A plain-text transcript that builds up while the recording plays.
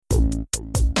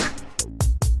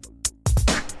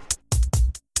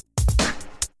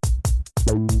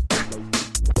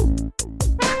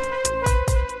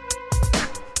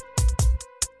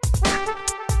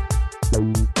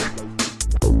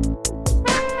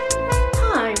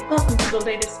to the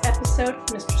latest episode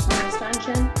of Mistress Mia's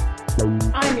Dungeon.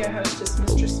 I'm your hostess,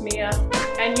 Mistress Mia,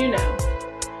 and you know,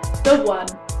 the one,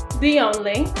 the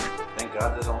only. Thank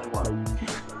God there's only one.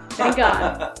 Thank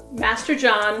God. Master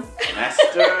John.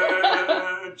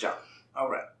 Master John.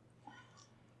 Alright.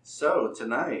 So,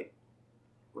 tonight,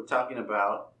 we're talking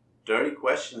about dirty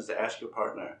questions to ask your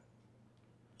partner.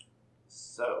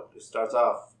 So, it starts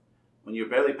off, when you're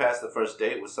barely past the first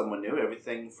date with someone new,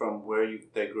 everything from where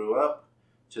they grew up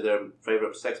to their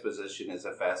favorite sex position is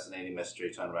a fascinating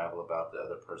mystery to unravel about the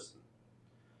other person.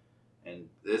 And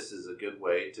this is a good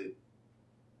way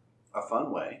a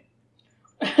fun way.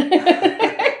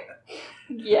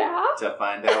 Yeah. To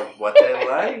find out what they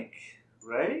like,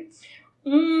 right?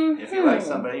 Mm-hmm. If you like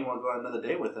somebody, you want to go on another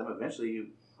date with them, eventually you're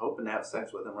hoping to have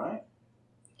sex with them, right?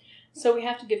 So we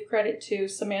have to give credit to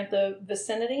Samantha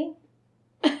Vicinity.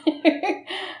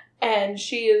 And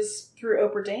she is through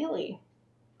Oprah Daily.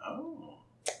 Oh.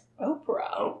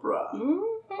 Oprah.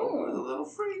 Mm-hmm. Oprah's a little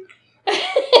freak. We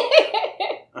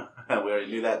already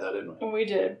knew that though, didn't we? We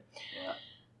did. Yeah.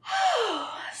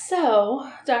 So,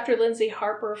 Dr. Lindsay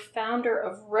Harper, founder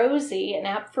of Rosie, an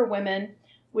app for women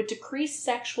with decreased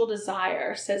sexual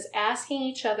desire, says asking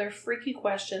each other freaky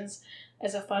questions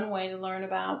is a fun way to learn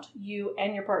about you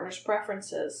and your partner's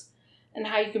preferences and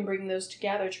how you can bring those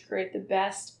together to create the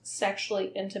best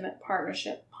sexually intimate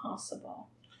partnership possible.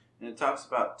 And it talks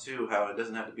about, too, how it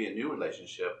doesn't have to be a new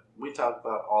relationship. We talk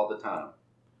about all the time.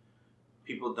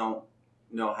 People don't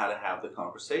know how to have the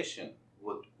conversation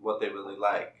with what they really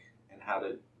like and how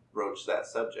to broach that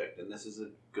subject. And this is a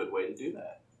good way to do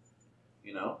that.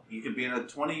 You know, you could be in a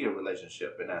 20-year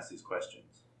relationship and ask these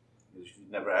questions. If you've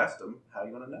never asked them, how are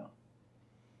you going to know?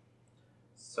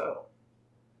 So,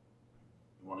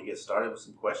 you want to get started with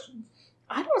some questions?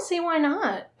 I don't see why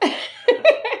not.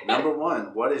 Number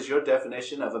one, what is your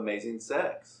definition of amazing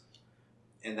sex?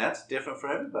 And that's different for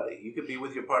everybody. You could be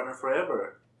with your partner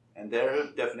forever, and their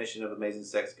definition of amazing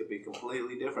sex could be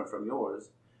completely different from yours.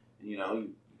 And you know, you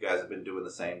guys have been doing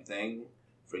the same thing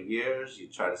for years. You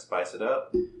try to spice it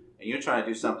up, and you're trying to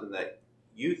do something that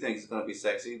you think is going to be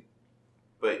sexy.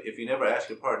 But if you never ask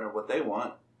your partner what they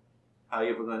want, how are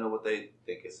you ever going to know what they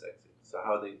think is sexy? So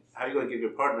how are you going to give your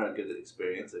partner a good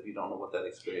experience if you don't know what that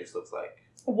experience looks like?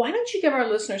 Why don't you give our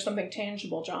listeners something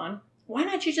tangible, John? Why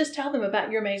not you just tell them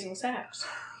about your amazing sex?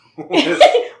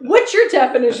 What's your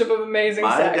definition of amazing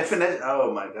My sex? definition?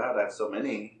 Oh my God, I have so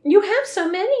many. You have so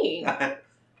many.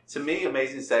 To me,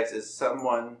 amazing sex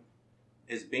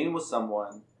is being with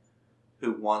someone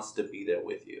who wants to be there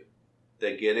with you.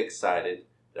 They get excited.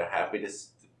 They're happy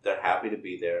to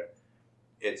be there.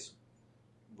 It's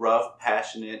rough,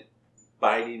 passionate,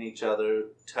 biting each other,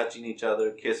 touching each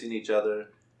other, kissing each other.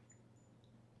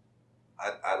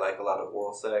 I like a lot of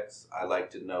oral sex. I like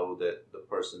to know that the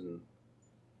person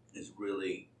is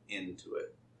really into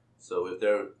it. So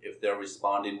if they're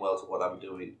responding well to what I'm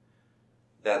doing,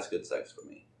 that's good sex for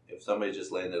me. If somebody's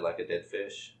just laying there like a dead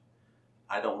fish,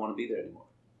 I don't want to be there anymore.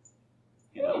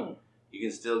 You know, you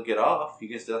can still get off. You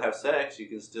can still have sex. You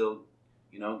can still,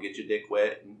 get your dick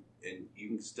wet and you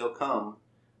can still come,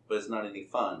 but it's not any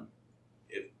fun.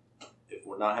 If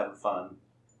we're not having fun,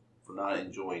 if we're not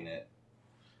enjoying it,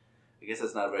 I guess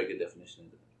that's not a very good definition,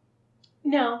 is it?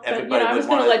 No, Everybody but I was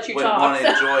going to let you talk. want to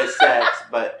enjoy sex,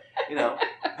 but,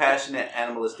 passionate,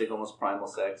 animalistic, almost primal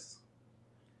sex.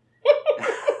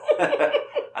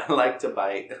 I like to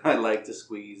bite. I like to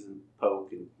squeeze and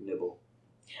poke and nibble.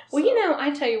 Well,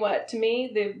 I tell you what, to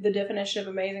me, the definition of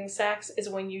amazing sex is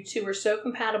when you two are so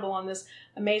compatible on this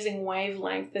amazing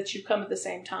wavelength that you come at the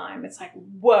same time. It's like,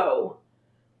 whoa,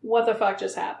 what the fuck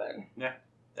just happened? Yeah,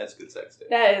 that's good sex, too.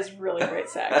 That is really great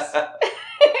sex.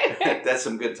 That's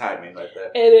some good timing right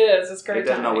there. It is. It's great timing. It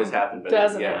doesn't always happen. But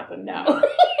doesn't happen, no.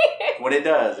 When it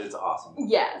does, it's awesome.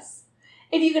 Yes.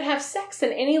 If you could have sex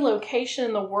in any location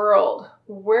in the world,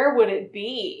 where would it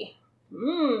be?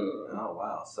 Oh,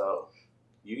 wow. So,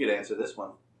 you get to answer this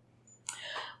one.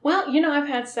 Well, I've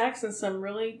had sex in some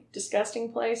really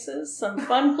disgusting places, some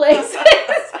fun places.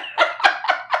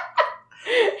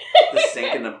 The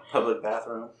sink in a public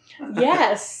bathroom?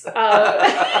 Yes.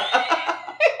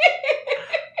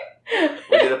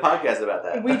 We did a podcast about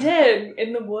that. We did.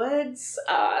 In the woods,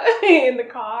 in the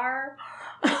car.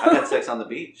 I've had sex on the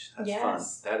beach. That's yes. fun.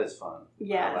 That is fun.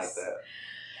 Yes. I like that.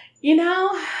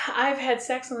 I've had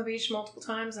sex on the beach multiple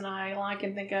times, and all I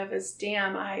can think of is,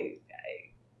 damn, I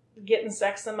getting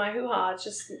sex in my hoo-ha. It's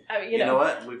just, You know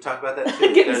what? We've talked about that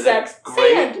too. Getting sex.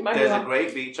 There's a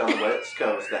great beach on the West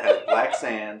Coast that has black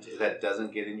sand that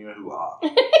doesn't get in your hoo-ha.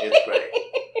 It's great.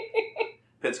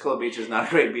 Pensacola Beach is not a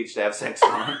great beach to have sex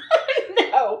on.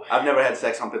 No. I've never had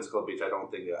sex on Pensacola Beach. I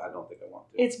don't think I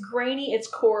want to. It's grainy, it's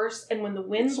coarse, and when the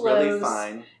wind it's blows, really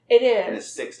fine. It is, and it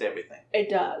sticks to everything. It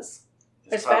does,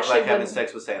 It's especially probably like having when,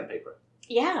 sex with sandpaper.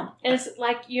 Yeah, and it's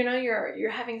like you're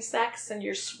having sex and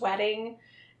you're sweating,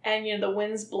 and the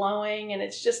wind's blowing, and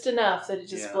it's just enough that it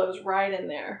just blows right in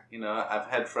there. I've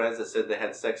had friends that said they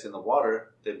had sex in the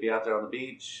water. They'd be out there on the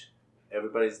beach.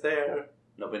 Everybody's there.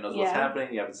 Nobody knows what's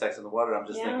happening. You're having sex in the water. I'm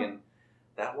just thinking,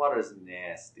 that water is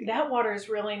nasty. That water is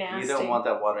really nasty. You don't want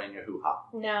that water in your hoo-ha.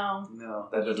 No. No,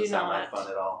 that doesn't sound like fun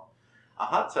at all. A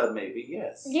hot tub, maybe,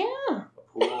 yes. Yeah. A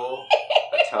pool,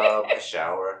 a tub, a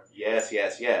shower. Yes,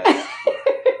 yes, yes.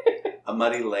 A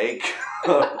muddy lake.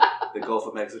 The Gulf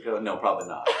of Mexico. No, probably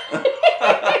not.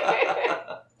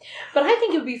 But I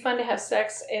think it would be fun to have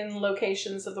sex in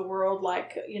locations of the world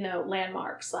like,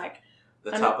 landmarks. Like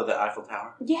the top of the Eiffel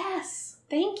Tower? Yes.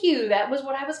 Thank you. That was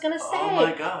what I was going to say. Oh,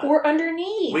 my God. Or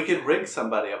underneath. We could rig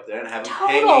somebody up there and have them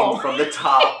hanging from the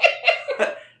top.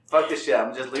 Fuck this shit.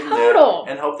 I'm just leaving there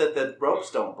and hope that the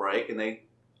ropes don't break and they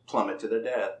plummet to their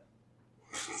death.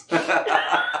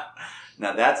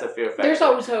 Now, that's a fear factor. There's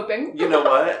always hoping. You know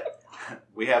what?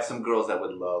 We have some girls that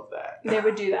would love that. They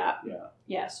would do that. Yeah.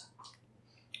 Yes.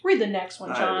 Read the next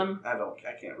one, John. I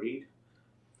can't read.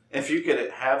 If you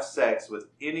could have sex with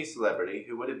any celebrity,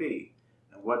 who would it be?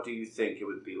 And what do you think it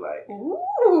would be like?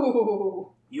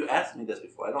 Ooh. You asked me this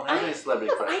before. I don't have any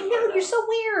celebrity crushes. I know, you're so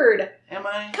weird. Am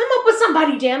I? Come up with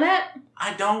somebody, damn it.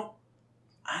 I don't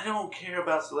care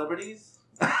about celebrities.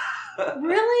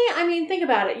 Really? I mean, think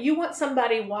about it. You want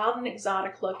somebody wild and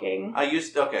exotic looking.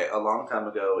 A long time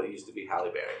ago, it used to be Halle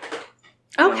Berry.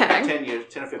 Okay.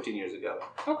 10 or 15 years ago.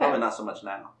 Okay. Probably not so much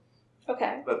now.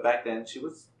 Okay. But back then, she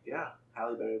was,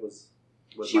 Halle Berry was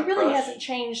she my really crush. hasn't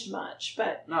changed much,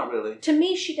 but... Not really. To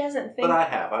me, she doesn't think... But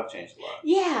I've changed a lot.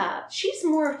 Yeah. She's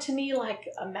more, to me, like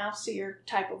a mouseier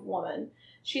type of woman.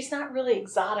 She's not really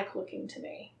exotic looking to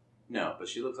me. No, but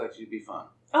she looks like she'd be fun.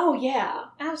 Oh, yeah.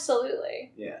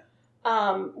 Absolutely. Yeah.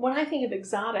 When I think of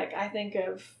exotic, I think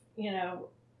of,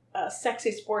 a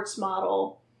sexy sports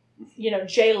model,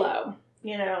 J-Lo,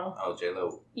 Oh,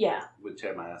 J-Lo. Yeah. Would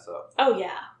tear my ass up. Oh,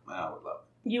 yeah. I would love it.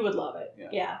 You would love it.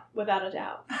 Yeah, without a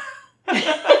doubt.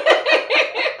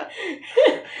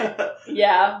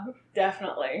 Yeah,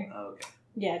 definitely. Okay.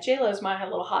 Yeah, J-Lo's my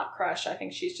little hot crush. I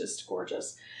think she's just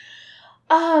gorgeous.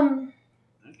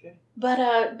 Okay. But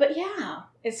yeah,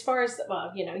 as far as,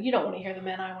 you don't want to hear the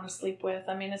men I want to sleep with.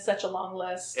 I mean, it's such a long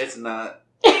list. It's not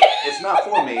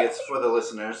for me, it's for the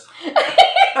listeners.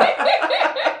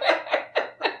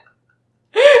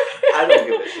 I don't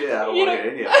give a shit. I don't want to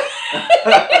hear any of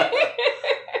it.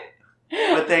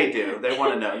 But they do. They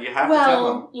want to know. You have to tell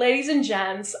them. Well, ladies and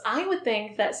gents, I would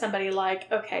think that somebody like,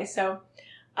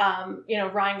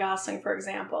 Ryan Gosling, for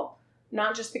example,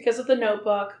 not just because of The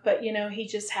Notebook, but, he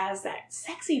just has that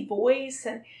sexy voice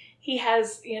and he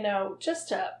has,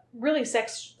 just a really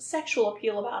sexual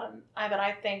appeal about him that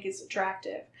I think is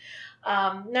attractive.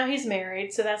 Now he's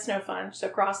married, so that's no fun. So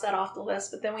cross that off the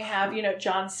list. But then we have,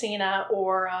 John Cena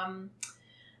or,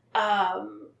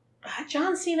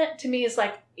 John Cena to me is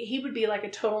like, he would be like a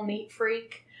total neat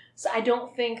freak. So I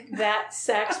don't think that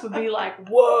sex would be like,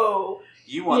 whoa.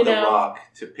 You want The Rock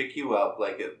to pick you up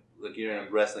like you're in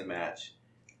a wrestling match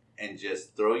and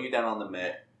just throw you down on the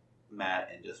mat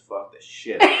and just fuck the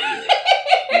shit out of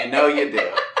you. You know you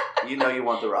do. You know you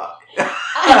want The Rock.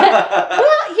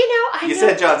 You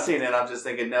said John Cena, and I'm just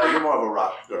thinking, no, you're more of a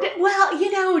Rock girl.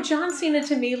 Well, John Cena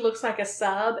to me looks like a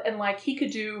sub, and like he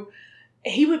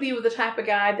would be with the type of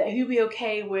guy that he'd be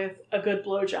okay with a good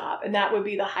blowjob, and that would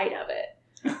be the height of it.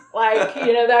 Like,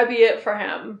 that'd be it for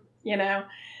him,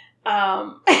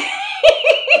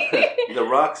 The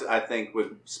Rocks, I think,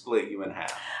 would split you in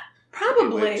half.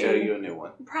 Probably. He would show you a new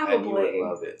one. Probably. And you would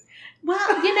love it. Well,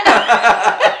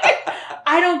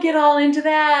 I don't get all into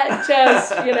that.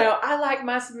 Just, I like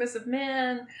my submissive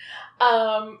men.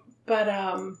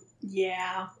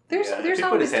 Yeah. There's if you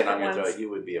all put these his hand different on your ones. throat, you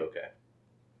would be okay.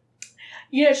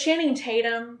 Channing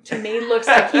Tatum, to me, looks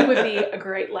like he would be a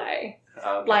great lay.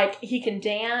 Okay. Like, he can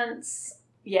dance.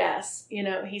 Yes.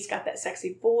 He's got that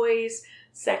sexy voice,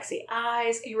 sexy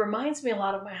eyes. He reminds me a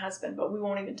lot of my husband, but we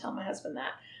won't even tell my husband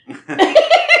that.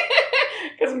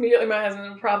 Because immediately my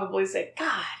husband would probably say,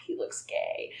 God, he looks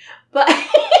gay. But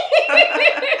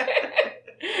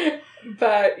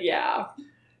yeah.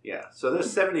 Yeah, so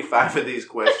there's 75 of these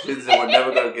questions, and we're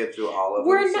never going to get through all of them.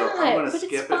 We're so not, I'm going to but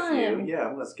skip it's a fun. few. Yeah,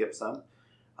 I'm going to skip some.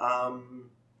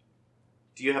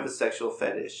 Do you have a sexual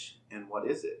fetish, and what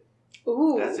is it?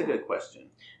 Ooh. That's a good question.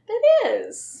 That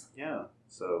is. Yeah.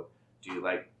 So, do you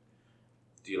like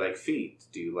feet?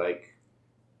 Do you like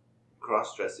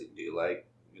cross-dressing? Do you like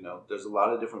You know, there's a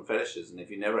lot of different fetishes, and if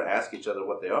you never ask each other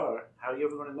what they are, how are you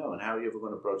ever going to know? And how are you ever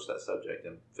going to approach that subject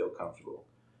and feel comfortable?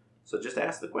 So just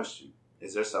ask the question.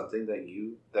 Is there something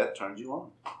that turns you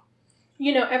on?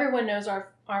 You know, everyone knows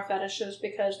our fetishes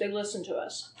because they listen to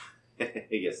us.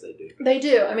 Yes, they do. They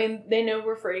do. I mean, they know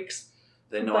we're freaks.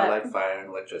 They know I like fire and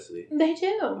electricity. They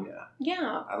do. Yeah.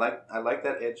 Yeah. I like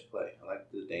that edge play. I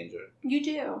like the danger. You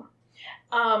do.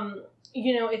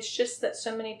 You know, it's just that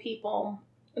so many people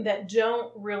that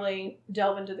don't really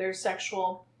delve into their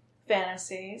sexual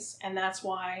fantasies, and that's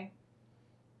why,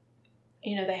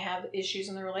 you know, they have issues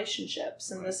in their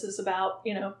relationships. And Right. This is about,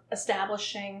 you know,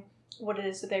 establishing what it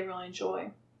is that they really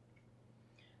enjoy.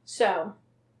 So,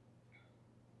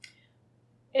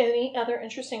 any other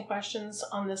interesting questions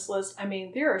on this list? I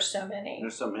mean, there are so many.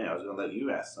 There's so many. I was going to let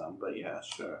you ask some, but yeah,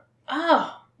 sure.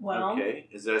 Oh, well. Okay.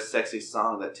 Is there a sexy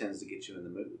song that tends to get you in the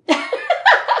mood?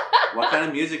 What kind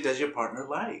of music does your partner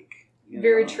like? You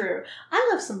Very know? true. I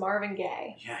love some Marvin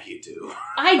Gaye. Yeah, you do.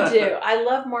 I do. I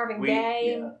love Marvin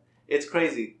Gaye. Yeah. It's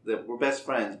crazy that we're best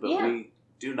friends, but Yeah. we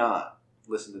do not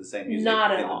listen to the same music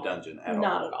Not at in all. the dungeon at all.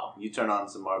 Not at all. You turn on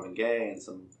some Marvin Gaye and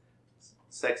some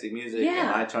sexy music, Yeah. and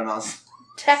I turn on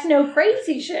Techno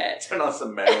crazy shit.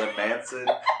 some Marilyn Manson.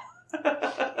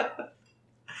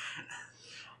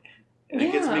 And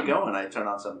it gets me going. I turn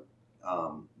on some,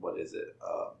 what is it?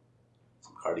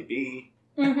 Some Cardi B.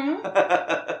 Mm-hmm.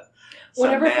 Some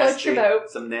Whatever floats your boat.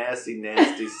 Some nasty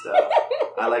stuff.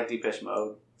 I like Depeche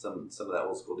Mode. Some of that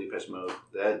old school Depeche Mode.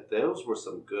 Those were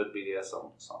some good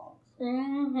BDSM songs.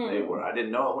 Mm-hmm. They were. I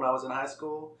didn't know it when I was in high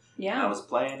school. Yeah. I was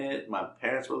playing it. My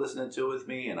parents were listening to it with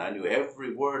me, and I knew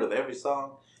every word of every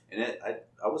song. And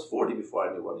I was 40 before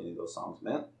I knew what any of those songs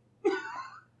meant.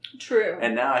 True.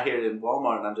 And now I hear it in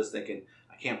Walmart, and I'm just thinking,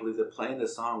 I can't believe they're playing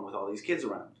this song with all these kids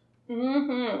around.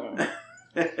 Mm-hmm.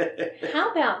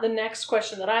 How about the next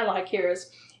question that I like here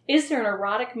is there an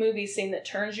erotic movie scene that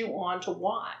turns you on to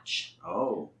watch?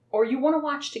 Oh. Or you want to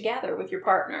watch together with your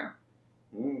partner?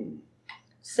 Mm.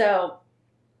 So,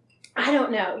 I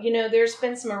don't know. You know, there's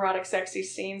been some erotic, sexy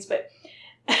scenes, but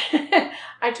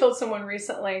I told someone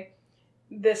recently,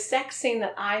 the sex scene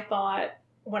that I thought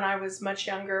when I was much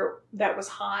younger that was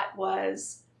hot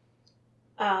was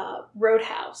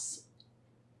Roadhouse,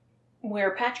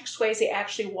 where Patrick Swayze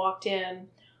actually walked in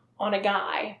on a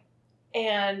guy.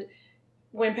 And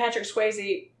when Patrick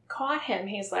Swayze caught him,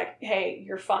 he's like, "Hey,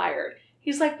 you're fired."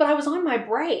 He's like, "But I was on my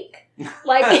break."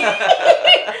 Like,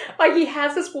 like he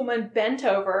has this woman bent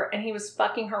over and he was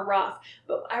fucking her rough.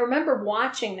 But I remember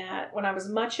watching that when I was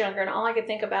much younger, and all I could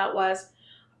think about was,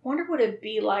 I wonder what it'd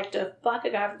be like to fuck a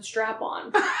guy with a strap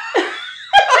on.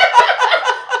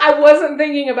 I wasn't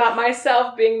thinking about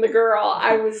myself being the girl.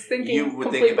 I was thinking You would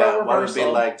complete think about what reversal. it'd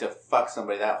be like to fuck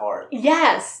somebody that hard.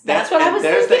 Yes, that's what I was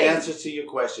there's thinking. the answer to your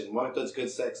question. What does good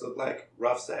sex look like?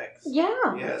 Rough sex.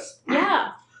 Yeah. Yes.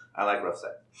 Yeah. I like rough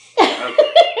sex.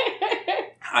 Okay.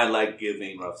 I like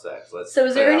giving rough sex. Let's So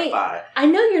is there any... clarify. I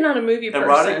know you're not a movie person.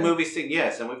 Erotic movie scene,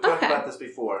 yes, and we've talked Okay. about this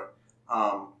before.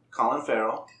 Colin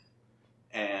Farrell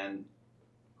and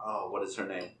what is her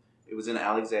name? It was in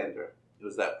Alexander. It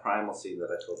was that primal scene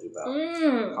that I told you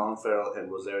about. Colin Farrell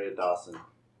and Rosario Dawson,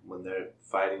 when they're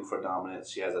fighting for dominance,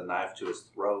 she has a knife to his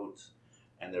throat,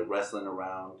 and they're wrestling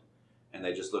around, and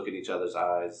they just look at each other's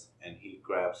eyes, and he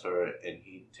grabs her, and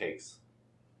he takes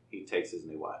his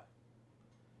new wife.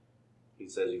 He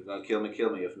says, "You're gonna kill me.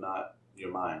 If not,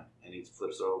 you're mine." And he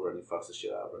flips her over and he fucks the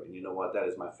shit out of her. And you know what? That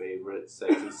is my favorite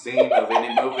sexy scene of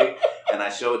any movie. And I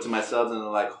show it to my subs, and they're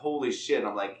like, "Holy shit!" And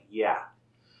I'm like, "Yeah."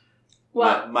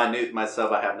 Well, My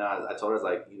sub I have now, I told her, I was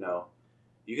like, you know,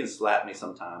 you can slap me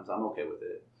sometimes. I'm okay with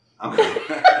it.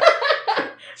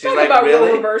 She's talk like, about really?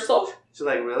 role reversal. She's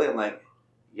like, really? I'm like,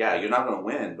 yeah, you're not going to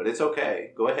win, but it's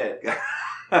okay. Go ahead.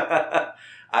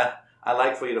 I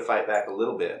like for you to fight back a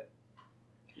little bit,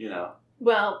 you know,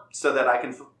 Well, so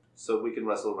we can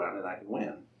wrestle around and I can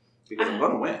win because I'm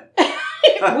going to win.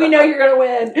 we know you're going to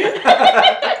win.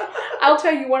 I'll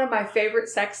tell you one of my favorite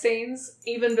sex scenes,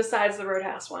 even besides the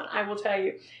Roadhouse one, I will tell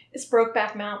you, it's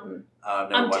Brokeback Mountain.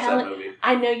 I've never watched that movie.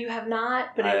 I know you have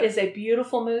not, but it is a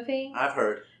beautiful movie. I've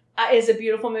heard. It is a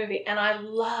beautiful movie, and I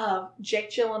love Jake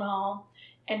Gyllenhaal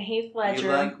and Heath Ledger.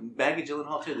 You like Maggie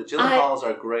Gyllenhaal too? The Gyllenhaals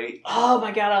are great. Oh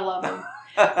my God, I love them.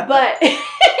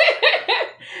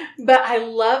 But I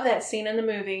love that scene in the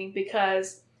movie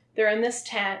because they're in this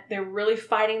tent. They're really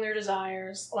fighting their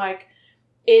desires. Like,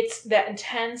 it's that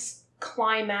intense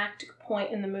climactic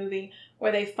point in the movie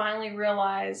where they finally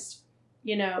realize,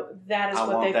 you know, that is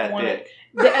what they've wanted.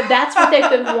 That's what they've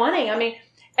been wanting. I mean,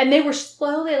 and they were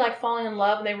slowly like falling in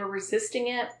love and they were resisting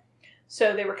it.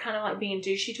 So they were kind of like being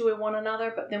douchey to one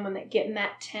another. But then when they get in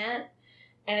that tent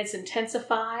and it's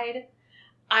intensified.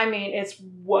 I mean, it's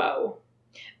whoa.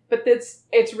 But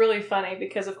it's really funny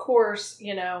because, of course,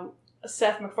 you know,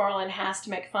 Seth MacFarlane has to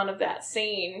make fun of that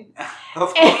scene.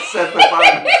 Of course, Seth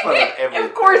MacFarlane makes fun of everything.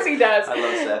 Of course he does. I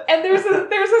love Seth. And there's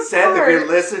a Seth, part. if you're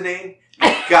listening,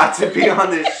 you've got to be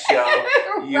on this show.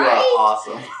 You are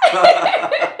awesome.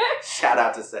 Shout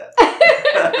out to Seth.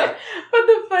 But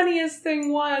the funniest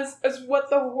thing is what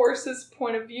the horse's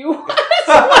point of view was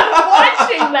when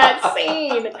watching that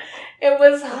scene. It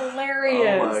was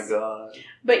hilarious. Oh my god.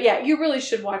 But yeah, you really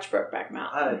should watch Brokeback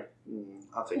Mountain.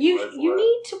 I'll take You it. you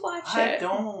need to watch it. I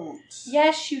don't.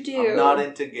 Yes, you do. I'm not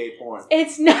into gay porn.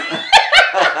 It's not.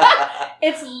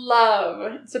 It's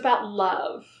love. It's about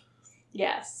love.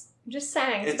 Yes. I'm just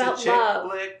saying. It's about a chick love.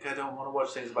 flick. I don't want to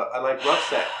watch things about. I like rough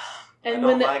sex. And I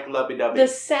don't like lovey-dovey. The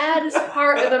saddest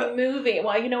part of the movie,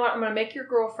 well, you know what? I'm going to make your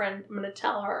girlfriend, I'm going to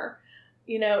tell her,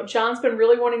 you know, John's been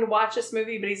really wanting to watch this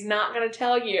movie, but he's not going to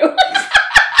tell you.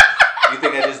 You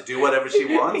think I just do whatever she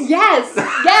wants? Yes,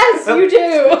 you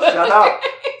do. Shut up.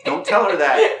 Don't tell her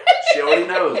that. She already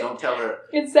knows. Don't tell her.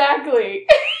 Exactly.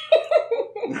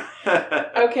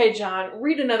 Okay, John,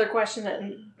 read another question that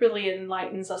really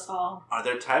enlightens us all. Are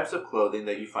there types of clothing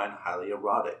that you find highly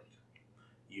erotic?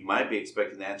 You might be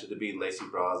expecting the answer to be lacy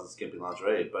bras and skimpy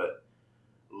lingerie, but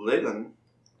Ligon,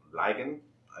 I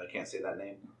can't say that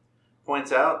name,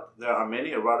 points out there are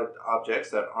many erotic objects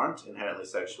that aren't inherently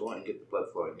sexual and get the blood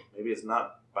flowing. Maybe it's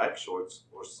not bike shorts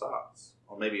or socks.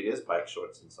 Or maybe it is bike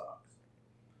shorts and socks.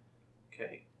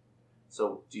 Okay.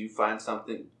 So do you find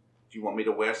something, do you want me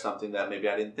to wear something that maybe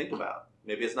I didn't think about?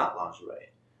 Maybe it's not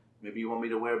lingerie. Maybe you want me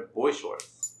to wear boy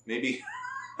shorts. Maybe...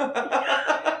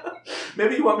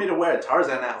 Maybe you want me to wear a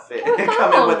Tarzan outfit and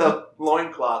come in with a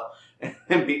loincloth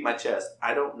and beat my chest.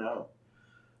 I don't know.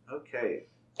 Okay.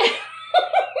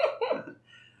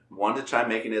 Want to try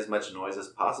making as much noise as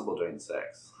possible during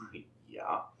sex?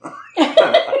 Yeah.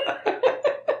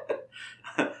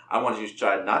 I want you to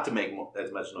try not to make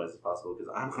as much noise as possible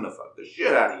because I'm going to fuck the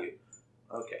shit out of you.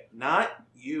 Okay. Not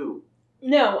you.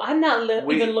 No, I'm not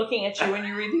even looking at you when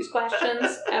you read these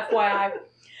questions, FYI.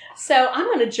 So I'm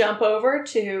going to jump over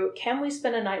to, can we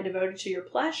spend a night devoted to your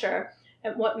pleasure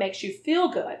and what makes you feel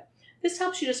good? This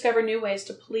helps you discover new ways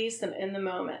to please them in the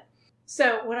moment.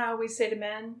 So what I always say to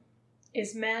men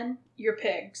is, men, you're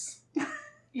pigs.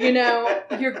 You know,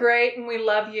 you're great and we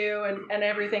love you and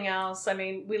everything else. I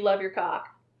mean, we love your cock.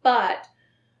 But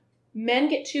men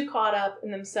get too caught up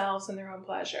in themselves and their own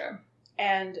pleasure.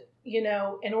 And, you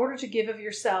know, in order to give of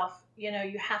yourself, you know,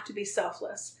 you have to be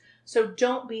selfless. So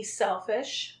don't be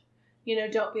selfish. You know,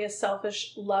 don't be a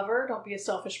selfish lover. Don't be a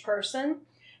selfish person.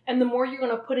 And the more you're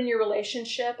going to put in your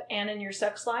relationship and in your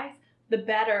sex life, the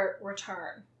better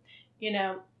return. You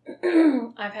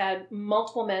know, I've had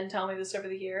multiple men tell me this over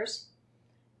the years.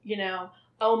 You know,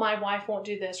 oh, my wife won't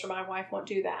do this or my wife won't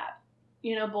do that.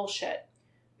 You know, bullshit.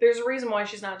 There's a reason why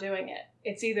she's not doing it.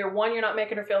 It's either, one, you're not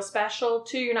making her feel special.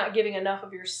 Two, you're not giving enough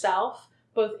of yourself,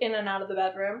 both in and out of the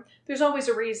bedroom. There's always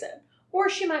a reason. Or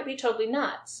she might be totally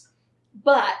nuts.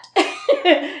 But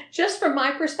just from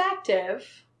my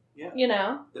perspective, yeah. You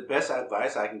know. The best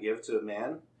advice I can give to a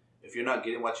man, if you're not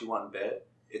getting what you want in bed,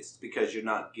 it's because you're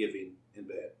not giving in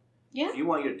bed. Yeah. If you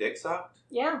want your dick sucked,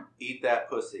 yeah, eat that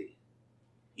pussy.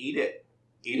 Eat it.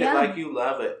 Eat yeah. it like you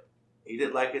love it. Eat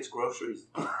it like it's groceries.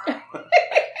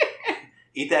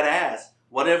 Eat that ass.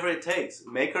 Whatever it takes.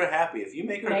 Make her happy. If you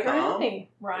make her come, happy,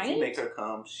 right? If you make her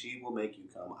come, she will make you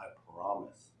come. I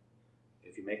promise.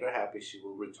 If you make her happy, she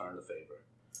will return the favor.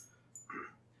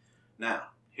 Now,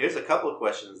 here's a couple of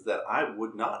questions that I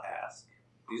would not ask.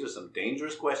 These are some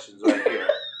dangerous questions right here.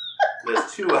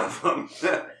 There's two of them.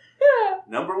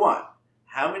 Number one,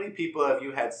 how many people have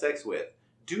you had sex with?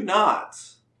 Do not,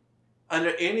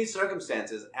 under any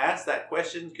circumstances, ask that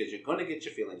question because you're going to get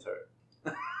your feelings hurt.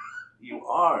 You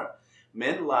are.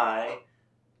 Men lie.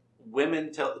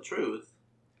 Women tell the truth.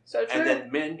 So true. And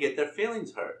then men get their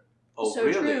feelings hurt. Oh, so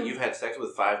really? True. You've had sex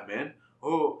with 5 men?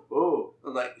 Oh.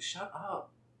 I'm like, shut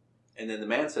up. And then the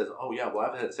man says, oh, yeah, well,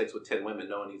 I've had sex with 10 women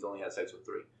knowing he's only had sex with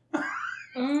 3.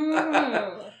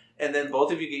 And then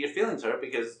both of you get your feelings hurt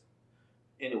because,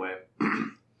 anyway,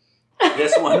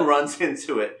 this one runs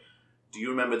into it. Do you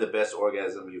remember the best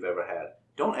orgasm you've ever had?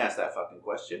 Don't ask that fucking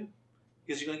question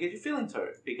because you're going to get your feelings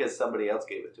hurt because somebody else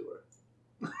gave it to her.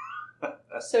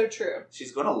 So true.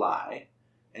 She's going to lie.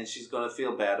 And she's going to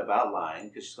feel bad about lying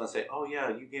because she's going to say, oh, yeah,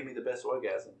 you gave me the best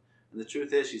orgasm. And the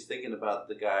truth is she's thinking about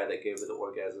the guy that gave her the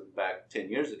orgasm back 10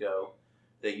 years ago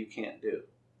that you can't do.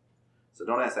 So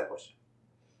don't ask that question.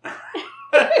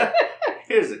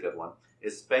 Here's a good one.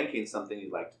 Is spanking something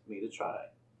you'd like me to try?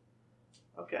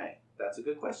 Okay, that's a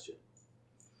good question.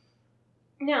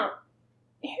 Now,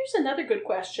 here's another good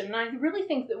question, and I really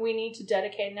think that we need to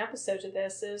dedicate an episode to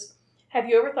this, is, have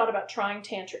you ever thought about trying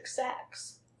tantric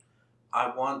sex?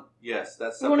 Yes,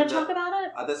 that's You something. want to talk about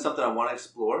it? That's something I want to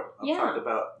explore. I've Yeah. talked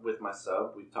about with my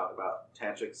sub. We've talked about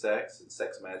tantric sex and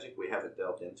sex magic. We haven't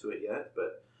delved into it yet,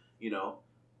 but,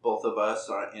 both of us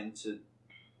are into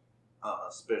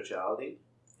spirituality,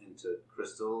 into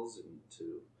crystals,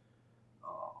 into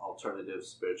alternative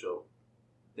spiritual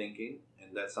thinking,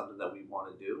 and that's something that we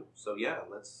want to do. So yeah,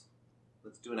 let's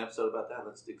do an episode about that.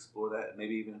 Let's explore that, and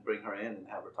maybe even bring her in and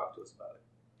have her talk to us about it.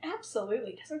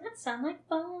 Absolutely. Doesn't that sound like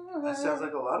fun? That sounds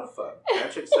like a lot of fun.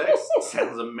 Tantric sex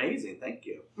sounds amazing. Thank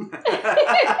you.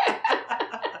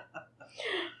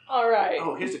 All right.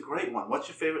 Oh, here's a great one. What's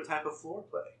your favorite type of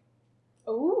foreplay?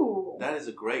 Ooh. That is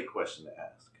a great question to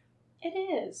ask. It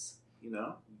is.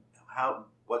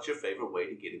 What's your favorite way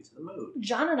to get into the mood?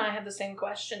 John and I have the same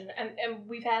question, and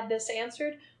we've had this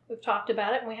answered. We've talked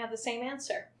about it, and we have the same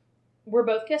answer. We're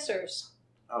both kissers.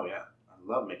 Oh, yeah. I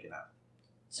love making out.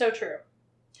 So true.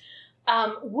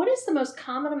 What is the most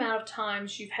common amount of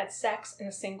times you've had sex in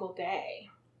a single day?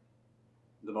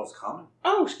 The most common?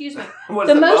 Oh, excuse me. What's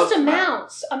the most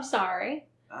amounts. I'm sorry.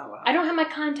 Oh, wow. I don't have my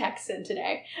contacts in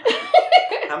today.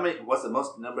 What's the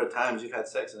most number of times you've had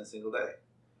sex in a single day?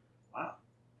 Wow.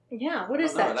 Yeah, what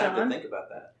is that, I have to John? think about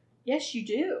that. Yes, you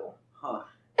do. Huh.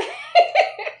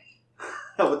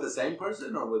 With the same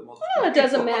person or with multiple Oh, it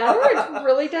doesn't matter. It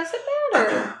really doesn't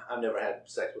matter. I've never had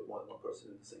sex with more than one person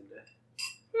in the same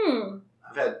day.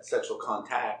 I've had sexual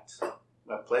contact.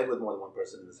 I've played with more than one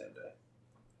person in the same day.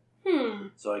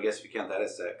 So I guess if you count that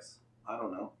as sex, I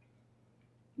don't know.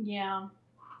 Yeah.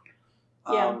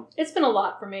 Yeah. It's been a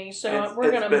lot for me, so It's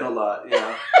we're gonna. been a lot,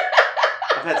 yeah.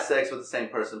 I've had sex with the same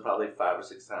person probably 5 or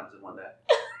 6 times in one day.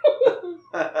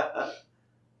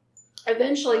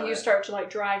 Eventually, you start to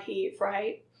dry heave,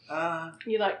 right?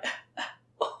 You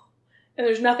and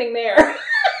there's nothing there.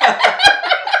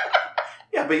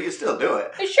 Yeah, but you still do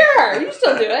it. Sure, you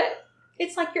still do it.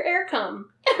 It's like your air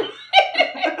cum.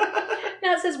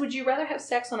 Now it says, would you rather have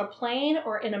sex on a plane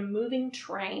or in a moving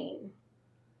train?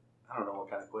 I don't know what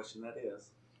kind of question that is.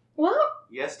 Well,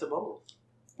 Yes to both.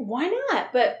 why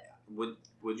not? But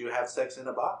Would you have sex in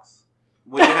a box?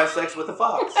 Would you have sex with a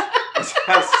fox? Would you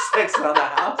have sex on a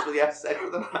house? Would you have sex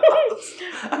with a mouse?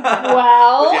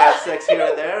 well, Would you have sex here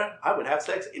and there? I would have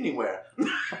sex anywhere.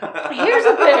 Here's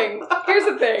the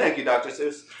thing. Thank you, Dr.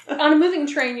 Seuss. On a moving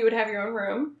train, you would have your own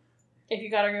room. If you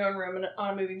got your own room on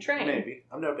a moving train. Maybe.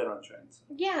 I've never been on trains.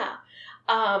 Yeah.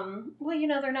 Well,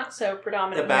 they're not so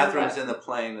predominant. The bathrooms in the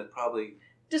plane are probably...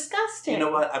 disgusting. You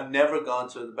know what? I've never gone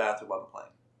to the bathroom on a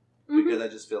plane. Because I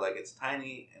just feel like it's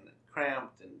tiny and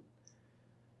cramped. And,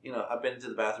 I've been to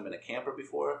the bathroom in a camper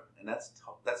before. And that's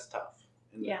tough.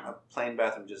 And a plane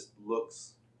bathroom just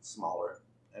looks smaller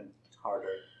and harder.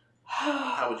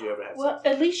 How would you ever have Well,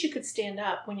 sex? at least you could stand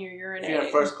up when you're urinating. If you're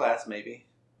in first class, maybe.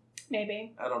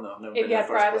 Maybe. I don't know. I've never If been you in have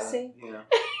first privacy. class. Yeah.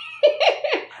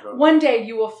 I don't know. One day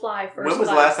you will fly first When was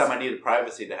the class. last time I needed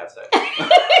privacy to have sex?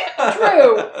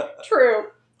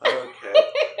 True. Okay.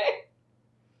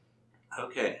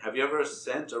 Okay. Have you ever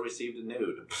sent or received a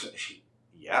nude?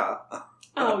 Yeah.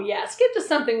 Oh, yeah. Skip to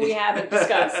something we haven't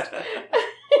discussed.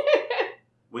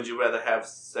 Would you rather have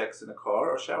sex in a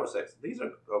car or shower sex? These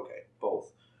are, okay,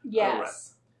 both. Yes. All right.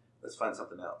 Let's find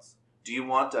something else. Do you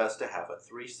want us to have a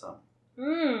threesome?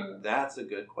 That's a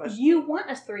good question. You want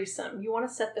a threesome. You want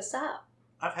to set this up.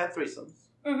 I've had threesomes.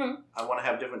 Mm-hmm. I want to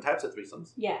have different types of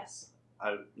threesomes. Yes.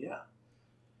 Yeah.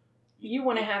 You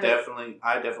want to have I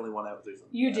definitely want to have a threesome.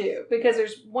 You yes. do, because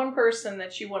there's one person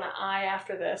that you want to eye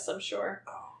after this, I'm sure.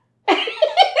 Oh.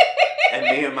 And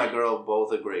me and my girl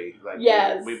both agree.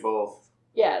 Yes. We both.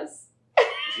 Yes.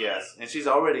 Yes. And she's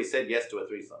already said yes to a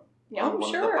threesome. Yeah, on I'm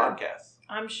one sure. of the podcasts.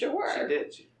 I'm sure. She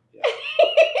did. Yeah.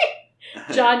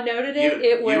 John noted it.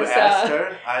 It was. You asked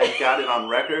her. I got it on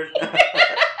record.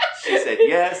 She said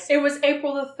yes. It was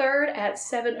April the 3rd at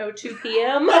 7:02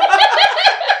 p.m.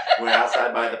 We're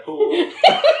outside by the pool.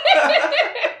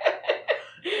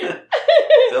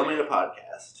 Filming a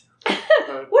podcast.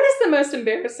 What is the most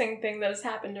embarrassing thing that has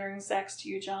happened during sex to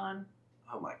you, John?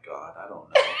 Oh my God, I don't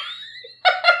know.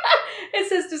 It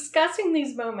says discussing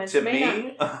these moments. To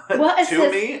me? Well, it to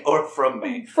says, me or from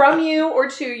me? From you or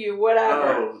to you,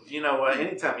 whatever. Oh, you know what?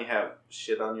 Anytime you have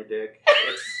shit on your dick,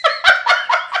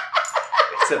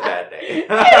 it's a bad day.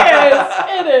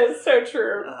 It is so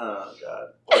true. Oh, God.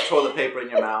 Or toilet paper in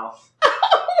your mouth.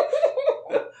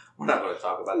 We're not going to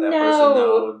talk about that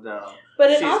No. person. No.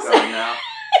 But it She's also gone now.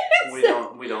 We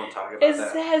don't talk about it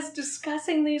that. says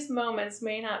discussing these moments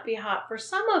may not be hot for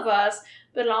some of us,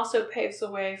 but it also paves the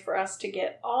way for us to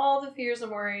get all the fears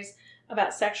and worries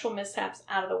about sexual mishaps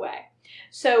out of the way.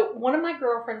 So one of my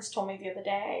girlfriends told me the other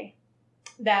day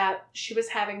that she was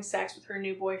having sex with her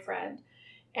new boyfriend,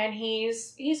 and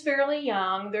he's fairly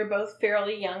young. They're both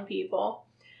fairly young people.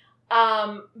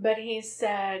 But she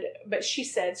said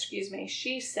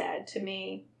to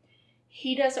me,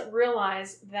 he doesn't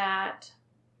realize that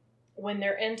when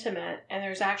they're intimate and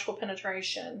there's actual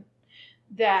penetration,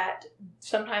 that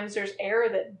sometimes there's air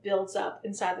that builds up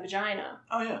inside the vagina.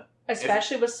 Oh, yeah.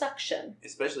 Especially with suction.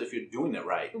 Especially if you're doing it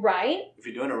right. Right? If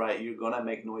you're doing it right, you're going to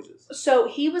make noises. So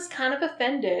he was kind of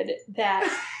offended that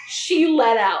she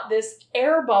let out this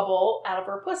air bubble out of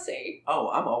her pussy. Oh,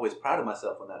 I'm always proud of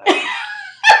myself when that happens.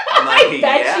 I'm like, I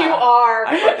bet you are.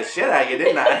 I fucked the shit out of you,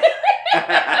 didn't I?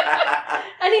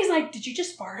 And he's like, did you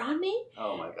just fart on me?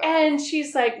 Oh, my God. And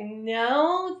she's like,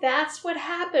 no, that's what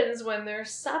happens when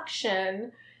there's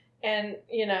suction and,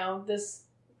 this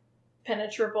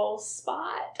penetrable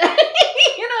spot.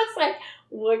 It's like,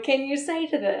 what can you say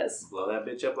to this? Blow that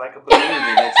bitch up like a balloon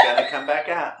and it's going to come back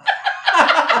out.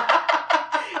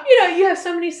 You have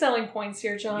so many selling points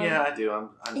here, John. Yeah, I do.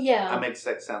 I make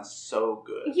sex sound so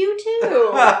good. You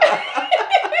too.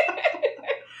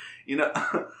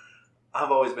 I've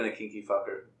always been a kinky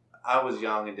fucker. I was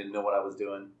young and didn't know what I was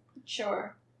doing.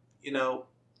 Sure.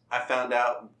 I found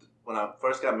out when I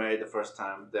first got married the first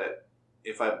time that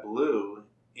if I blew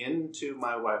into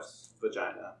my wife's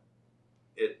vagina,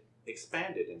 it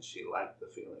expanded and she liked the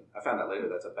feeling. I found out later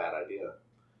that's a bad idea.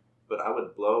 But I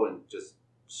would blow and just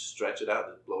stretch it out,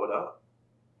 just blow it up.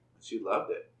 She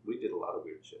loved it. We did a lot of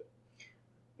weird shit.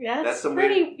 Yeah, that's some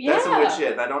weird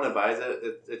shit. I don't advise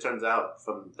it. It turns out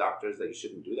from doctors that you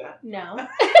shouldn't do that. No.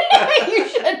 You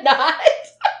should not.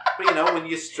 But when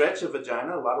you stretch a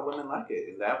vagina, a lot of women like it.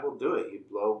 And that will do it. You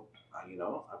blow, I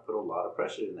put a lot of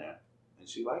pressure in there. And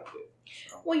she liked it.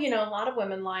 So. Well, a lot of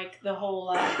women like the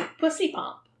whole pussy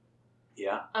pump.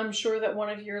 Yeah. I'm sure that one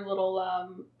of your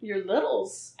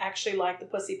littles actually like the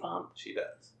pussy pump. She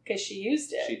does. Because she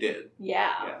used it. She did.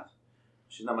 Yeah. Yeah.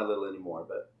 She's not my little anymore,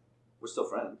 but we're still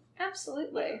friends.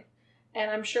 Absolutely.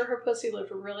 And I'm sure her pussy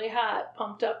looked really hot,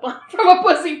 pumped up from a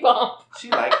pussy pump.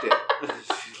 She liked it.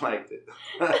 She liked it.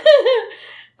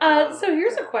 So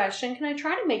here's a question. Can I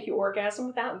try to make you orgasm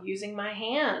without using my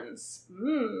hands?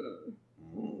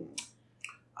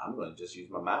 I'm going to just use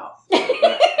my mouth.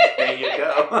 There you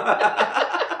go.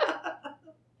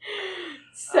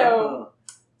 So,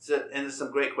 and there's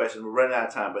some great questions. We're running out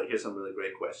of time, but here's some really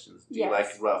great questions. Do you like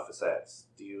rough sex?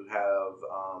 Do you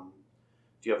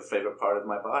have a favorite part of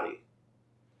my body?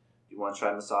 Do you want to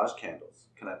try massage candles?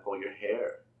 Can I pull your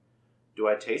hair? Do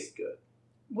I taste good?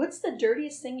 What's the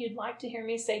dirtiest thing you'd like to hear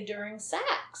me say during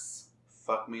sex?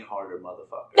 Fuck me harder,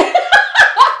 motherfucker.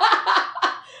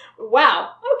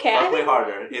 Wow. Okay. Fuck me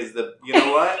harder is the... You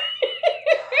know what?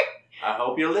 I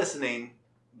hope you're listening.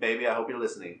 Baby, I hope you're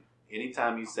listening.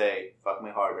 Anytime you say, fuck me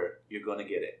harder, you're going to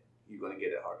get it. You're going to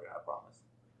get it harder, I promise.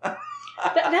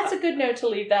 That's a good note to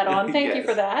leave that on. Thank you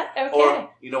for that. Okay. Or,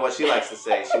 you know what she likes to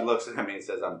say? She looks at me and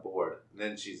says, I'm bored. And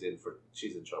then she's in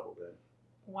trouble then.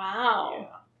 Wow.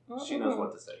 Yeah. She knows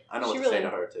what to say. I know what to say to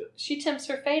her, too. She tempts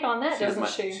her fate on that, doesn't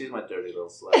she? She's my dirty little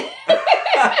slut.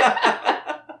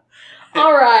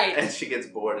 All right. And she gets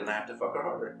bored and I have to fuck her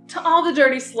harder. To all the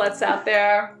dirty sluts out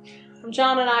there, from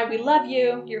John and I, we love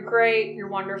you. You're great. You're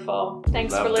wonderful.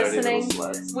 Thanks for listening.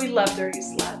 We love dirty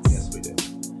sluts. Yes, we do.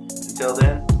 Until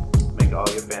then, make all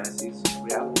your fantasies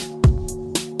reality.